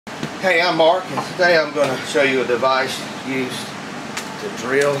Hey, I'm Mark, and today I'm going to show you a device used to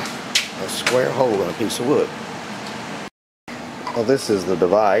drill a square hole in a piece of wood. Well, this is the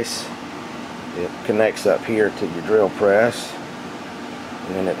device. It connects up here to your drill press,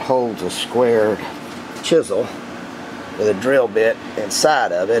 and then it holds a squared chisel with a drill bit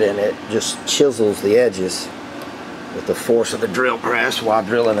inside of it, and it just chisels the edges with the force of the drill press while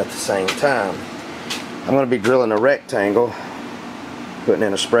drilling at the same time. I'm going to be drilling a rectangle, putting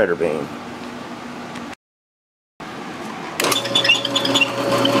in a spreader beam.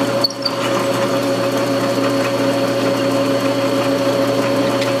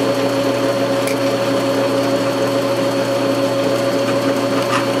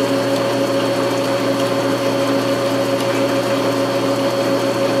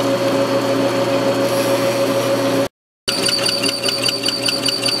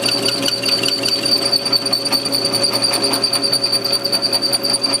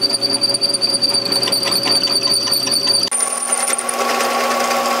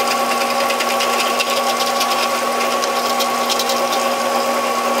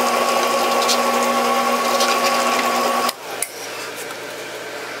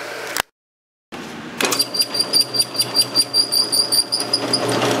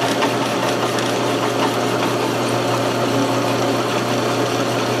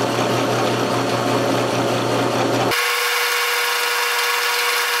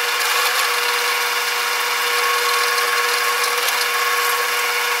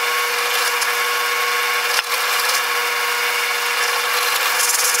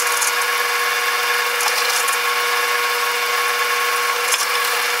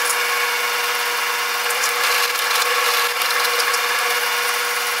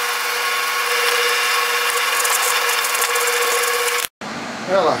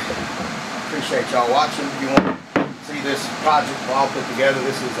 Well, I appreciate y'all watching. If you want to see this project all put together,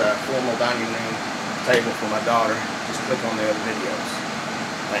 this is a formal dining room table for my daughter. Just click on the other videos.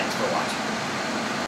 Thanks for watching.